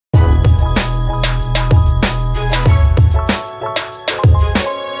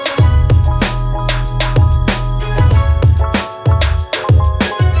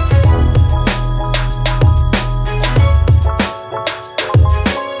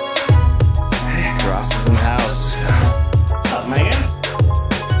in the house. What's up, man?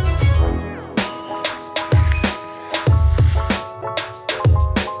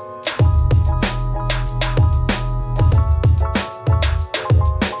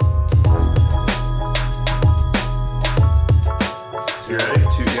 You ready?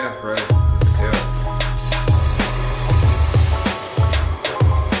 Yeah, ready. Let's do it.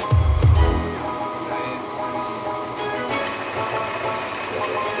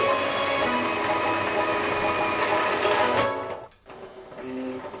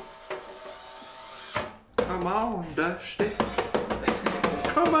 Come on, Dusty.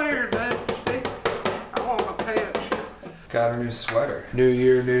 Come here, Dusty. I want a pet. Got a new sweater. New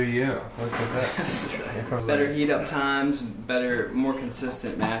year, new you. Look at this. Better heat up times, more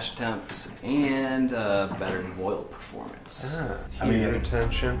consistent mash temps, and better boil performance. I mean,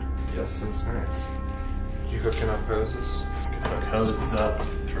 retention. Yes, it's nice. You hooking up hoses? Hook hoses up,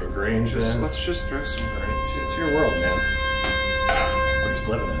 throw grains in. Let's just throw some grains. It's your world, man. We're just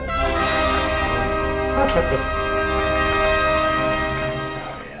living in it. Oh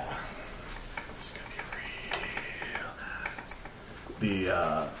yeah. It's gonna be real nice.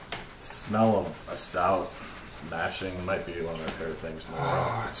 The smell of a stout mashing might be one of my favorite things in the world.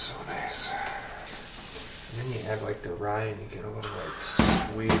 Oh, it's so nice. And then you add like the rye and you get a little like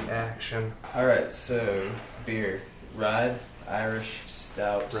sweet action. Alright, so beer. Ryed Irish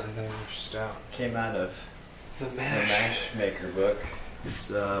Stout. Ryed Irish Stout. Came out of The the mash. Mash Maker book. It's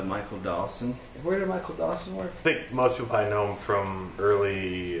Michael Dawson. Where did Michael Dawson work? I think most people probably know him from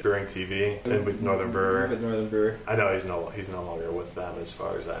early brewing TV and with Northern Brewer. With Northern Brewer. I know he's no longer with them as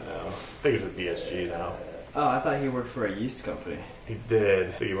far as I know. I think he's with BSG now. Oh, I thought he worked for a yeast company. He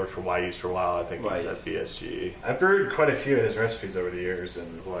did. He worked for Yeast for a while. I think he's at BSG. I've brewed quite a few of his recipes over the years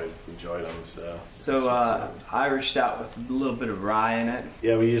and I've always enjoyed them. So Irish Stout with a little bit of rye in it.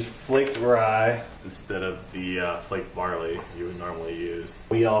 yeah, we used flaked rye instead of the flaked barley you would normally use.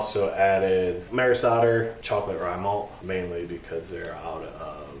 We also added maris otter, chocolate rye malt, mainly because they're out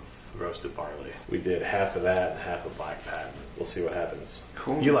of roasted barley. We did half of that and half of black patent. We'll see what happens.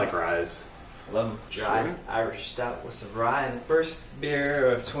 Cool. You like ryes? Love them. Dry Sure. Irish Stout with some rye. And first beer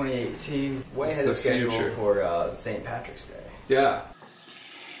of 2018. Way It's ahead of the schedule future. for St. Patrick's Day. Yeah.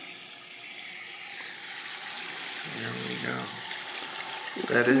 There we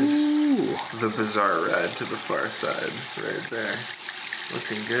go. That is the bizarre ride to the far side right there.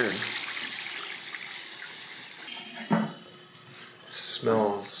 Looking good.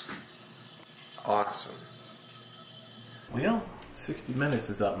 Smells awesome. Well, 60 minutes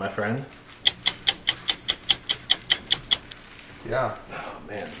is up, my friend. Yeah. Oh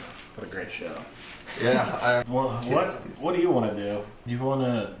man, what a great show. Yeah. Well, what do you want to do? Do you want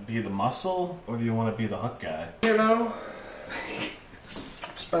to be the muscle or do you want to be the hook guy? You know,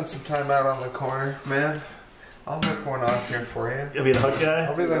 spend some time out on the corner, man. I'll hook one off here for you. You'll be the hook guy?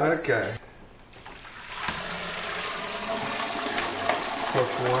 I'll be the hook guy. Hook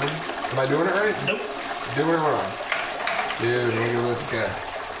one. Am I doing it right? Nope. Doing it wrong. Dude, look at this guy.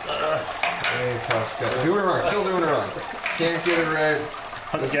 Hey, tough guy. Doing it wrong. Still doing it wrong. Can't get it right.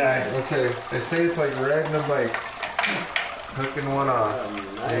 Hook guy. Okay. They say it's like riding a bike. Hooking one off.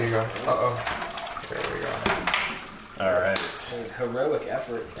 Nice. There you go. Uh-oh. There we go. Alright. Heroic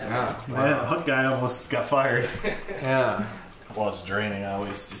effort. Yeah. Man, hook guy almost got fired. Yeah. While it's draining, I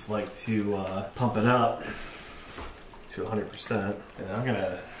always just like to pump it up to 100%. And I'm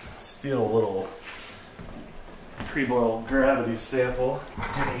gonna steal a little pre-boil gravity sample.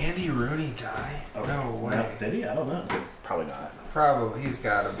 Did Andy Rooney die? Oh, no way. Did he? I don't know. Probably not. Probably. He's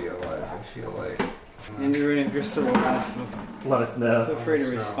got to be alive, I feel like. Andrew, if you're still alive, Let us know. feel free to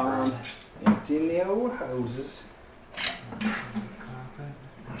Let us know, respond. Empty the old hoses.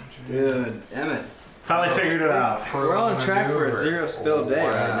 Dude, Emmett. Finally figured it out. We're on track for a zero spill day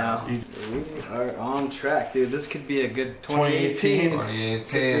right Wow. now. We are on track, dude. This could be a good 2018. 2018.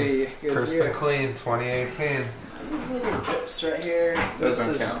 Could be a good Crisp year. and clean, 2018. These little drips right here.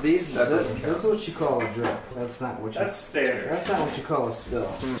 Doesn't This is count. these. That doesn't This count. is what you call a drip. That's not what you. That's standard. That's not what you call a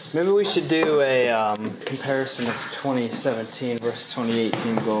spill. Maybe we should do a comparison of 2017 versus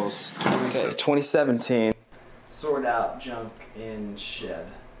 2018 goals. Okay, 2017. Sort out junk in shed.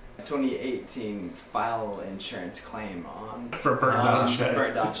 2018 file insurance claim on For burned down shed.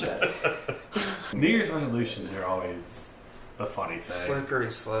 Burned down shed. New Year's resolutions are always a funny thing.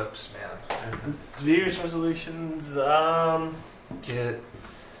 Slippery slopes, man. New Year's resolutions, Get.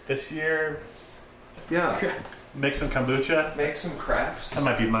 this year, Yeah. make some kombucha. Make some crafts. That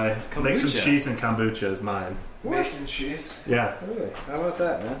might be my, make some Kombucha? cheese and kombucha is mine. Making cheese. Yeah. Really? How about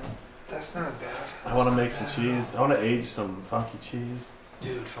that, man? That's not bad. I want to make some cheese. I want to age some funky cheese.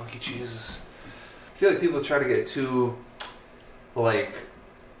 Dude, funky cheeses. feel like people try to get too, like,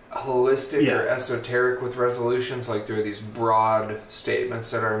 holistic or esoteric with resolutions. Like, there are these broad statements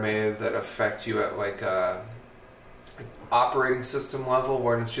that are made that affect you at, like, a operating system level,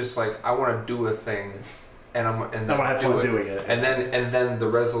 where it's just like, I want to do a thing, and I want to have fun doing it. And then the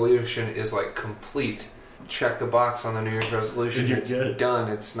resolution is, like, complete. Check the box on the New Year's resolution. It's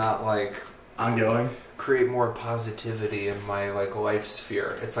done. It's not like ongoing. Create more positivity in my, like, life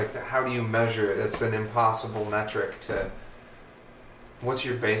sphere. It's like, how do you measure it? It's an impossible metric to. What's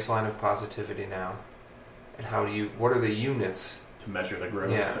your baseline of positivity now? And what are the units to measure the growth?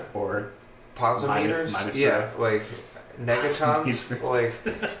 Yeah. Or posimeters? Minus growth. Like negatons? Like,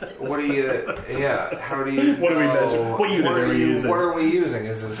 what do you? Yeah. How do you? What do we measure? What unit are we using? What are we using?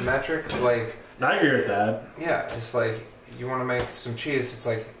 Is this metric? Like, I agree with that. Yeah, it's like, you want to make some cheese. It's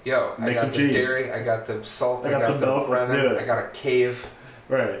like, yo, I got the dairy, I got the salt, I got the milk, Brennan, I got a cave.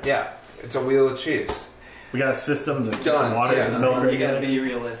 Right. Yeah, it's a wheel of cheese. We got a system that's done. Water and milk. You gotta be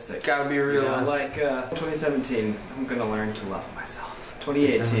realistic. Gotta be realistic. Like 2017, I'm gonna learn to love myself.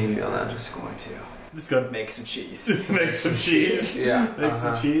 2018, I'm just going to. Just go make some cheese. Make some cheese. Yeah. Make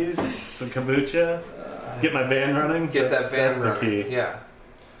some cheese. Some kombucha. Get my van running. Get that van running. That's the key. Yeah.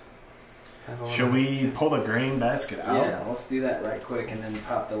 Should we pull the grain basket out? Yeah, let's do that right quick and then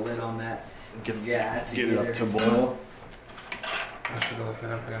pop the lid on that. Get it up to boil. I should look it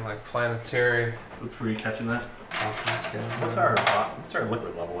up again, like planetary. Were you catching that? What's our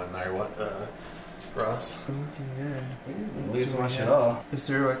liquid level in there? What, Ross? Looking good. We didn't lose much at all. Is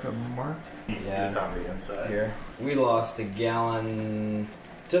there like a mark? Yeah, it's on the inside. Here. We lost a gallon,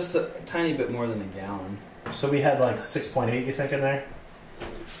 just a tiny bit more than a gallon. So we had like 6.8, you think, in there?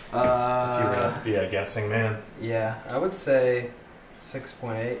 If you were be a guessing man. Yeah, I would say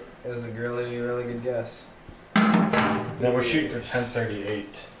 6.8. It was a really, really good guess. Then we're shooting for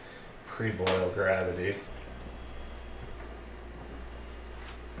 1038 pre-boil gravity.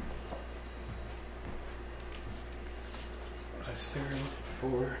 What I say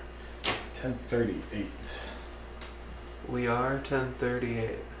for 1038. We are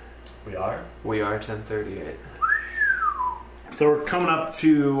 1038. We are? We are 1038. So we're coming up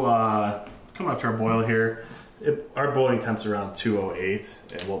to our boil here. Our boiling temp's around 208,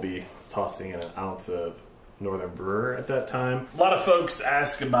 and we'll be tossing in an ounce of Northern Brewer at that time. A lot of folks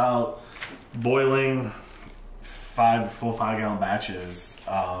ask about boiling full 5 gallon batches,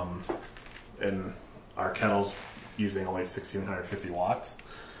 and our kettle's using only 1650 watts.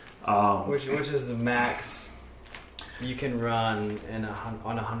 Which is the max you can run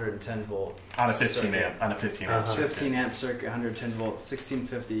on a 110 volt on a 15 circuit. On a 15 amp circuit. 15 amp circuit, 110 volt,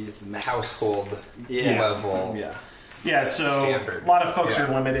 1650 is the max. Household level. Yeah, so standard. A lot of folks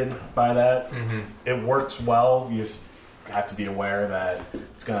are limited by that. Mm-hmm. It works well. You just have to be aware that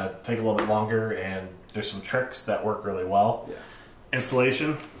it's going to take a little bit longer, and there's some tricks that work really well. Yeah.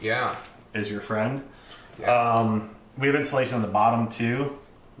 Insulation is your friend. Yeah. We have insulation on the bottom too,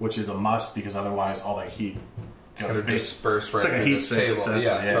 which is a must, because otherwise all that heat goes disperse right it's like a heat sink,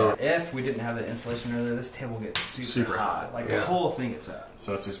 table. Totally. If we didn't have the insulation earlier, this table gets super hot. Like the whole thing gets hot.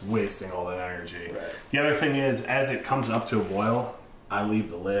 So it's just wasting all that energy. Right. The other thing is, as it comes up to a boil, I leave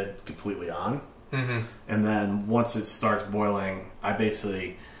the lid completely on. Mm-hmm. And then once it starts boiling, I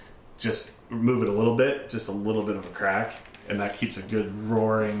basically just move it a little bit, just a little bit of a crack, and that keeps a good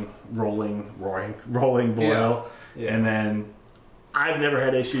rolling boil. Yeah. And then I've never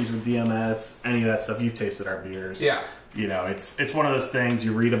had issues with DMS, any of that stuff. You've tasted our beers. Yeah. You know, it's one of those things,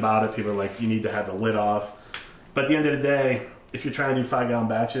 you read about it, people are like, you need to have the lid off. But at the end of the day, if you're trying to do 5 gallon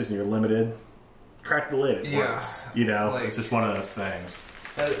batches and you're limited, crack the lid. It works. You know, it's just one of those things.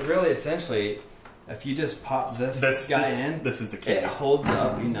 Really, essentially, if you just pop this guy in, this is the key. It holds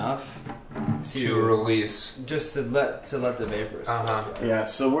up enough to release, just to let the vapors. Yeah.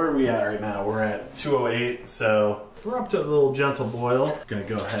 So where are we at right now? We're at 208. So we're up to a little gentle boil. Gonna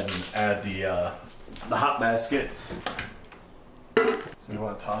go ahead and add the hot basket. So you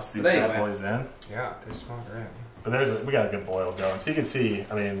want to toss these bad boys in? Yeah, they smell great. But we got a good boil going, so you can see.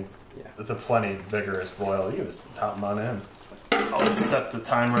 I mean, it's a plenty vigorous boil. You can just top them on in. I'll just set the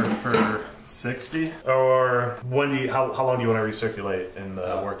timer for 60. Or how long do you want to recirculate in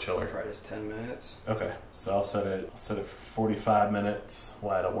the work chiller? Right, it's 10 minutes. Okay, so I'll set it for 45 minutes.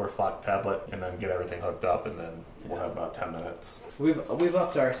 We'll add a Warflock tablet and then get everything hooked up, and then we'll have about 10 minutes. We've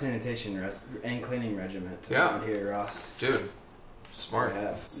upped our sanitation and cleaning regimen around here, Ross. Dude, smart. We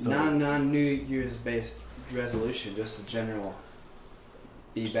have non New Year's based resolution, just a general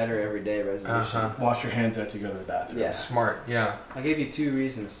be better every day resolution. Wash your hands after you go to the bathroom. Yeah. Smart, yeah. I'll give you 2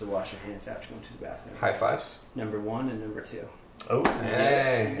 reasons to wash your hands after going to the bathroom. High fives? Number 1 and number 2. Oh,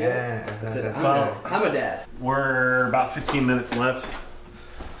 hey, yeah. That's it. So, I'm a dad. we're about 15 minutes left.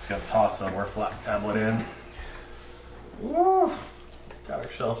 Just gotta toss some more flat tablet in. Woo! Got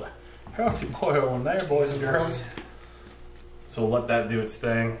ourselves a healthy boil in there, boys and girls. So we'll let that do its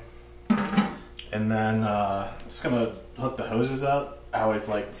thing. And then just gonna hook the hoses up. I always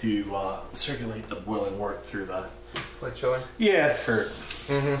like to circulate the boiling wort through the... Like chili? Yeah, for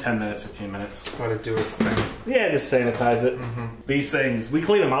 10 minutes, 15 minutes. Let it do its thing. Yeah, just sanitize it. These things, we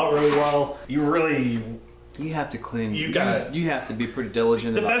clean them out really well. You have to clean. You gotta- You have to be pretty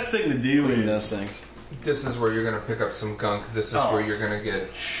diligent. The about best thing to do cleaning is... those things. This is where you're going to pick up some gunk. This is where you're going to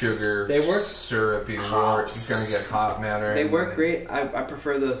get sugar, They work- syrupy wort. Hops. You're going to get hop matter. They work great. I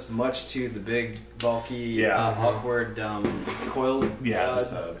prefer those much to the big, bulky, awkward coiled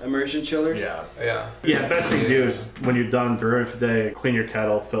just immersion chillers. Yeah. Yeah. Best thing to do is when you're done brewing for the day, clean your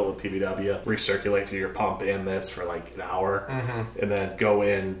kettle, fill it with PBW, recirculate through your pump in this for like an hour, and then go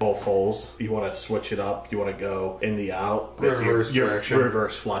in both holes. You want to switch it up. You want to go in the out. Reverse direction.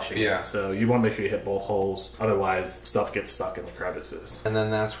 Reverse flushing. Yeah. So you want to make sure you hit both holes. Otherwise, stuff gets stuck in the crevices. And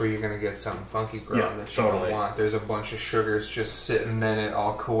then that's where you're going to get something funky growing that you totally. don't want. There's a bunch of sugars just sitting in it,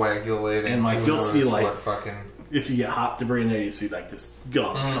 all coagulating. And, like, Who you'll knows see, like, what fucking If you get hop debris in there, you see like this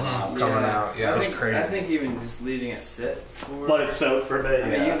gunk coming out. Yeah, That's I think, crazy. I think even just leaving it sit for... Let it soak for a bit. I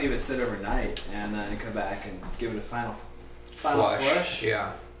mean, you can leave it sit overnight and then come back and give it a final flush.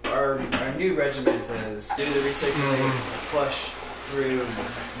 Yeah. Our new regiment is do the recirculate flush through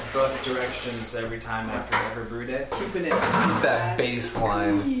both directions every time after every brew day. Keeping it That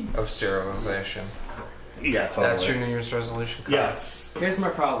baseline of sterilization. Yeah, totally. That's your New Year's resolution. Kyle? Yes. Here's my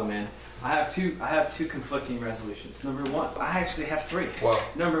problem, man. I have two conflicting resolutions. Number one, I actually have three. Whoa.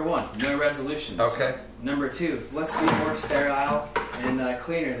 Number one, no resolutions. Okay. Number two, let's be more sterile and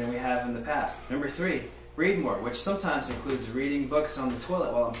cleaner than we have in the past. Number three, read more, which sometimes includes reading books on the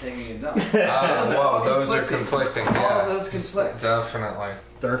toilet while I'm taking a dump. Wow, those are conflicting. All Yeah. of those conflict. Definitely.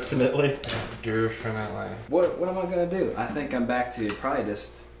 Definitely. Definitely. What am I gonna do? I think I'm back to probably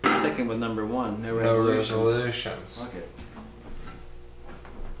just sticking with number one. No resolutions. No resolutions. Okay.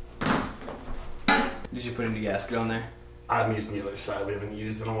 Did you put any gasket on there? I'm using the other side. We haven't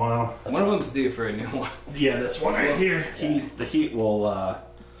used in a while. One of them's due for a new one. Yeah, this one right here. The heat will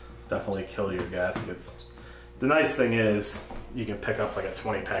definitely kill your gaskets. The nice thing is you can pick up like a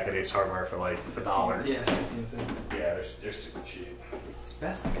 20-pack at Ace Hardware for like $1. Yeah, 15 cents. Yeah, they're super cheap. It's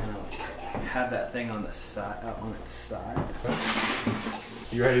best to kind of like have that thing on the side, on its side.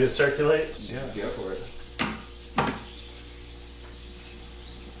 You ready to circulate? Yeah, go for it.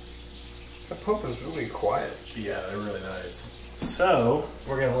 The pump is really quiet. Yeah, they're really nice. So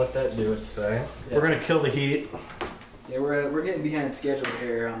we're gonna let that do its thing. Yeah. We're gonna kill the heat. Yeah, we're getting behind schedule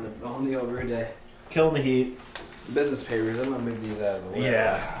here on the old brew day. Kill the heat. Business papers. I'm gonna move these out of the way.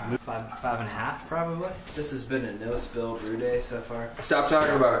 Yeah. 5.5 probably. This has been a no spill brew day so far. Stop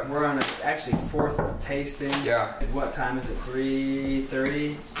talking about it. We're on actually fourth tasting. Yeah. What time is it?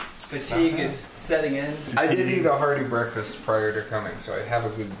 3:30. Fatigue is setting in. I did eat a hearty breakfast prior to coming, so I have a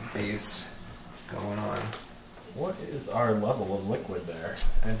good base going on. What is our level of liquid there?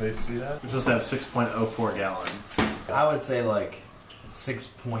 Anybody see that? We're supposed to have 6.04 gallons. I would say like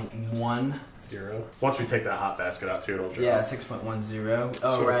 6.10. Once we take that hot basket out too, it'll drop. Yeah, 6.10.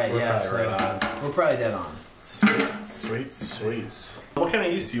 Oh, So right, we're yeah. probably So right on. we're probably dead on. Sweet. What kind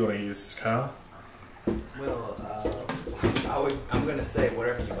of yeast do you want to use, Kyle? Well, I'm gonna say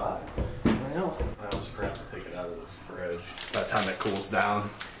whatever you buy. I know. I also forgot to take it out of the fridge. By the time it cools down,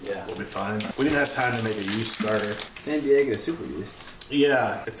 Yeah. we'll be fine. We didn't have time to make a yeast starter. San Diego super yeast.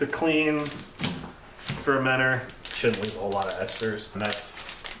 Yeah, it's a clean fermenter. Shouldn't leave a whole lot of esters. And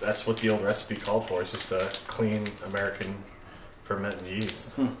that's what the old recipe called for. It's just a clean American fermented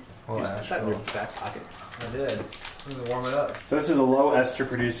yeast. Well, Put that in your back pocket. I did. I'm gonna warm it up. So this is a low ester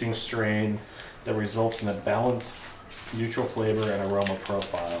producing strain that results in a balanced neutral flavor and aroma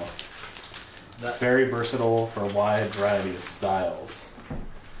profile. Very versatile for a wide variety of styles.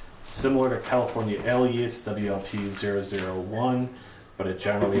 Similar to California ale yeast WLP 001, but it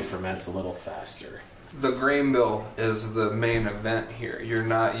generally ferments a little faster. The grain bill is the main event here. You're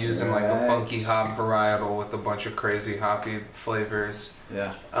not using like a funky hop varietal with a bunch of crazy hoppy flavors.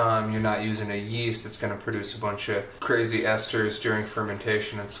 Yeah. You're not using a yeast that's going to produce a bunch of crazy esters during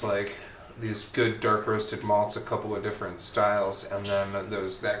fermentation. It's like these good dark roasted malts, a couple of different styles, and then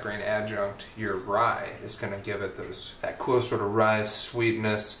that grain adjunct, your rye, is going to give it that cool sort of rye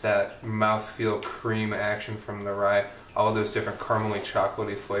sweetness, that mouthfeel cream action from the rye, all those different caramely,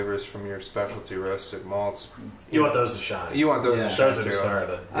 chocolatey flavors from your specialty roasted malts. You want those to shine. You want those to shine. Those are the start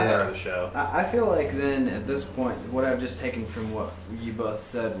of the show. I feel like then at this point, what I've just taken from what you both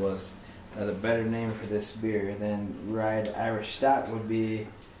said was that a better name for this beer than Ryed Irish Stout would be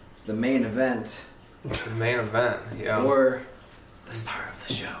the main event. The main event, yeah. Or the star of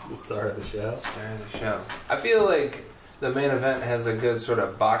the show. The star of the show. Star of the show. I feel like the main event has a good sort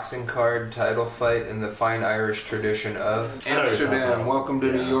of boxing card title fight in the fine Irish tradition of Amsterdam, welcome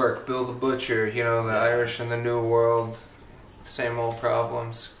to New York, Bill the Butcher, you know, the Irish in the New World, same old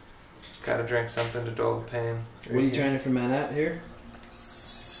problems. Gotta drink something to dull the pain. What are you trying to ferment at here?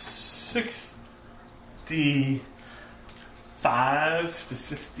 65 to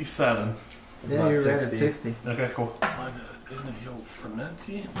 67. It's about 60. Okay, cool. Find it in the old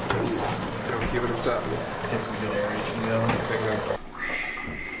fermenty. Keep it up top. Get some good aeration going.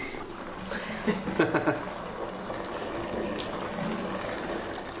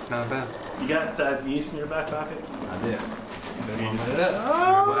 It's not bad. You got that yeast in your back pocket? I do. I'm just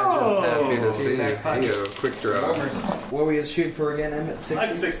happy to see you. Quick draw. What were you shooting for again, Emmett? 60?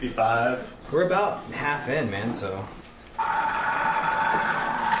 Like 65. We're about half in, man, so.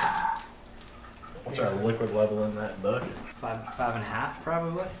 What's our liquid level in that bucket? 5.5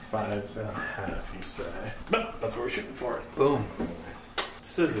 probably? 5.5, you say. But that's what we're shooting for. Boom. Nice.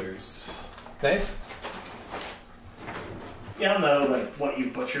 Scissors. Knife? Yeah, I don't know like what you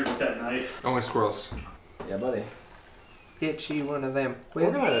butchered with that knife. Only squirrels. Yeah, buddy. Get you one of them. You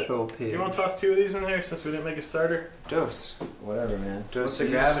want pig. to toss 2 of these in there since we didn't make a starter? Dose. Whatever, man. Dose What's the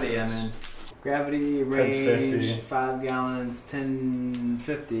gravity I'm in? Gravity range 1050. 5 gallons,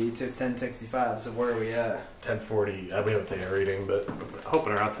 1050 to 1065. So where are we at? 1040. We haven't taken a reading, but I'm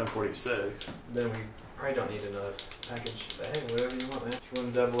hoping around 1046. Then we probably don't need another package. But hey, whatever you want, man. If you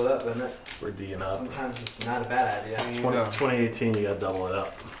want to double it up, then it. We're D'ing up. Sometimes it's not a bad idea. 2018, you got to double it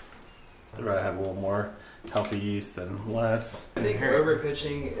up. I'd rather have a little more healthy yeast than less. I think over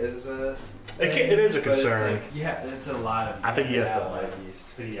pitching is a. It is a concern. It's like, yeah, it's a lot of. I think you have to like like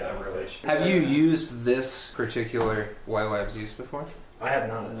yeast. really. Have you used this particular White Labs yeast before? I have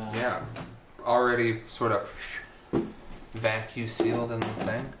not. No. Yeah. Already sort of vacuum sealed in the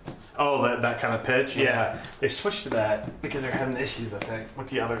thing? Oh, that kind of pitch? Yeah. They switched to that because they're having issues, I think, with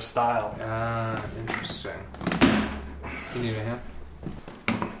the other style. Ah, interesting. You need a hand?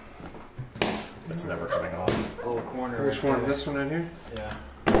 It's never coming off. Little corner. Which one? This one right here? Yeah.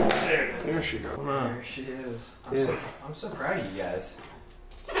 There it is. There she goes. There she is. Yeah. I'm so proud of you guys.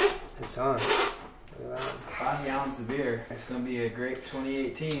 It's on. Look at that. 5 gallons of beer. It's going to be a great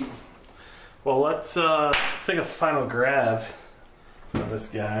 2018. Well, let's take a final grab of this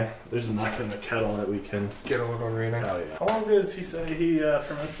guy. There's enough in the kettle that we can Get a little reading. Oh yeah. How long does he say he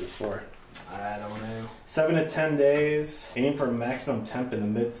ferments this for? I don't know. 7 to 10 days. Aim for maximum temp in the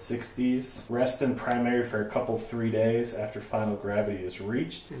mid 60s. Rest in primary for a couple 3 days after final gravity is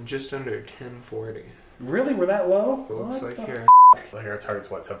reached. And just under 1040. Really? We're that low? It looks like here. Like our target's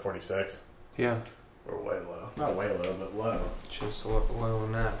what, 1046? Yeah. We're way low. Not way low, but low. Just low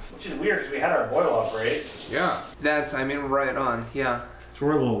enough. Which is weird because we had our boil off rate. Yeah. That's, I mean, right on. Yeah. So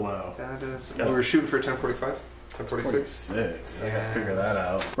we're a little low. That is. Yeah. We were shooting for 1045? 1046? 46. I Yeah. gotta figure that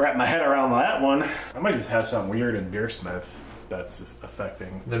out. Wrap my head around that one. I might just have something weird in Beersmith that's just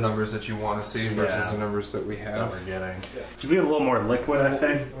affecting The numbers that you want to see versus Yeah. the numbers that we what have. we're getting. So we have a little more liquid, I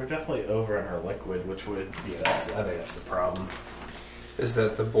think. We're definitely over on our liquid, which would, I think that's the problem. Is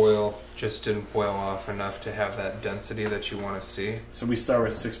that the boil just didn't boil off enough to have that density that you want to see? So we start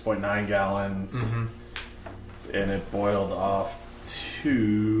with 6.9 gallons, and it boiled off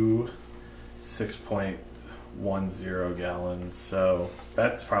to 6.10 gallons. So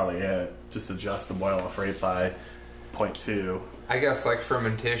that's probably it. Just adjust the boil off rate by 0.2. I guess like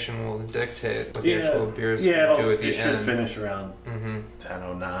fermentation will dictate what the actual beer is yeah, going to do at the it end. should finish around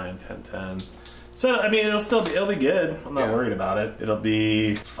 10:09, 10:10. So I mean, it'll be good. I'm not worried about it. It'll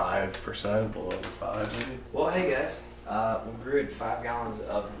be 5%, below 5 maybe. Well, hey guys. We brewed 5 gallons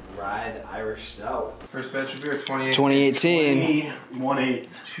of Ryed Irish Stout. First batch of beer, 2018. 2018. 1.8.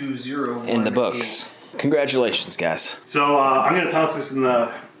 2018. In the books. Congratulations, guys. So I'm gonna toss this in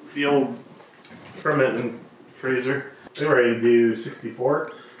the old fermenting freezer. We're ready to do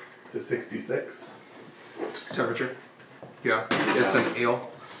 64 to 66 Temperature. Yeah, it's an ale.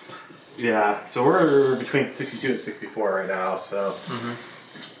 Yeah, so we're between 62 and 64 right now, so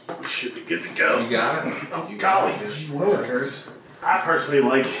we should be good to go. You got it? Oh, golly, gee willikers. I personally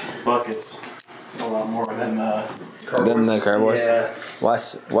like buckets a lot more than carboys. Than the carboys? Yeah.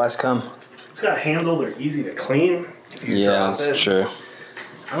 Why's come? It's got a handle, they're easy to clean. If you Yeah, drop that's it. true.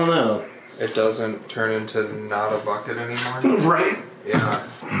 I don't know. it doesn't turn into not a bucket anymore. Right? Yeah.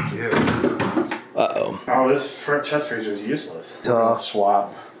 Dude. Uh-oh. Oh, this chest freezer is useless. So- We're gonna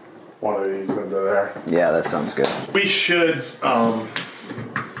swap one of these into there. Yeah, that sounds good. We should just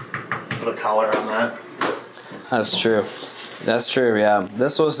put a collar on that. That's true. That's true, yeah.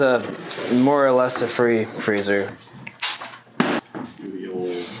 This was a more or less a free freezer. Do the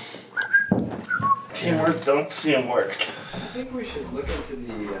old teamwork, don't see him work. I think we should look into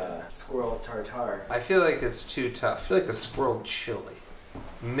the squirrel tartare. I feel like it's too tough. I feel like a squirrel chili.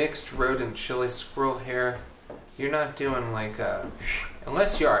 Mixed rodent chili, squirrel hair. You're not doing like a...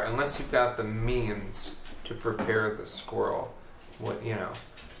 Unless you've got the means to prepare the squirrel. What, you know,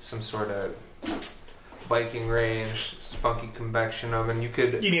 some sort of Viking range, funky convection oven. You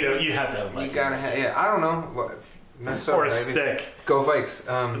could... You have to have a Viking. You gotta have... Yeah, I don't know. What, mess up, or a baby. stick. Go Vikes.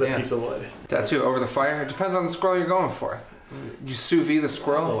 With a Yeah. piece of wood. That too, over the fire. It depends on the squirrel you're going for. You sous vide the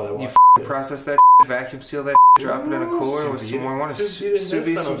squirrel, you process that, vacuum seal that, drop it in a cooler with some more water, sous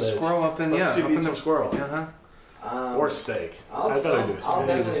vide some squirrel up in, Sous vide some the squirrel. Uh-huh. Or steak. I'll better do a steak. I'll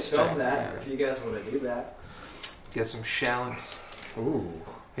definitely steak, film that yeah. if you guys want to do that. Get some shallots. Ooh.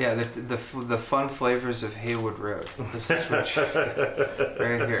 Yeah, the fun flavors of Haywood Road. This is what you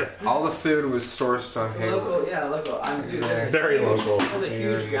right here. All the food was sourced on Haywood. Local, yeah, local. I'm Yeah. Very local. There's a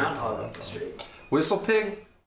huge groundhog up the street. Whistle pig?